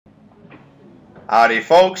Howdy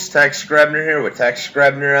folks, Tex Grebner here with Tex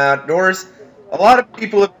Grebner Outdoors. A lot of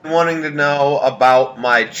people have been wanting to know about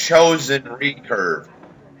my chosen recurve.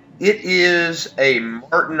 It is a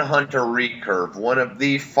Martin Hunter recurve, one of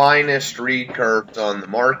the finest recurves on the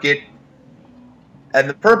market. And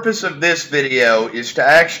the purpose of this video is to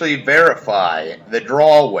actually verify the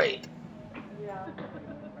draw weight.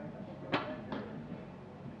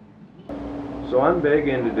 So I'm big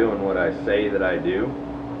into doing what I say that I do.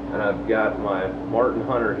 And I've got my Martin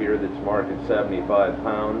Hunter here that's marked at 75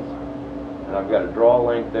 pounds. And I've got a draw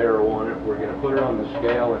length arrow on it. We're going to put it on the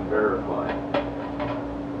scale and verify.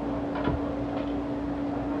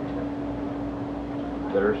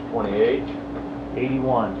 There's 28.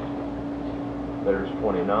 81. There's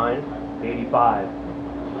 29. 85.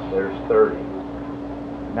 There's 30.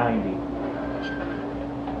 90.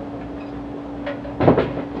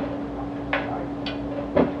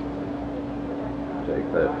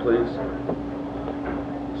 Take that, please.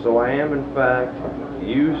 So I am, in fact,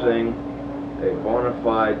 using a bona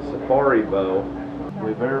fide safari bow.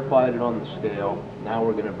 We verified it on the scale. Now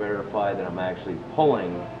we're going to verify that I'm actually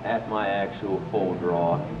pulling at my actual full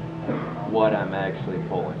draw what I'm actually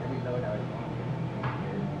pulling.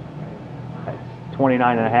 That's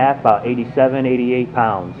 29 and a half, about 87, 88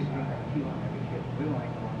 pounds.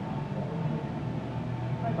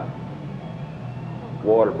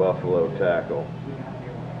 Water buffalo tackle,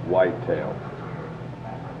 whitetail.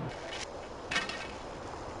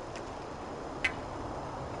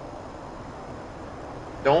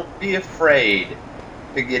 Don't be afraid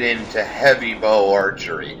to get into heavy bow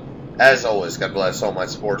archery. As always, God bless all my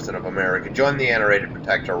sportsmen of America. Join the NRA to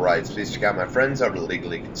protect our rights. Please check out my friends over at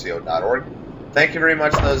legallyconcealed.org. Thank you very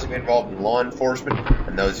much to those of you involved in law enforcement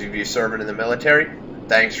and those of you serving in the military.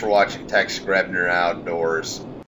 Thanks for watching Tex Grebner Outdoors.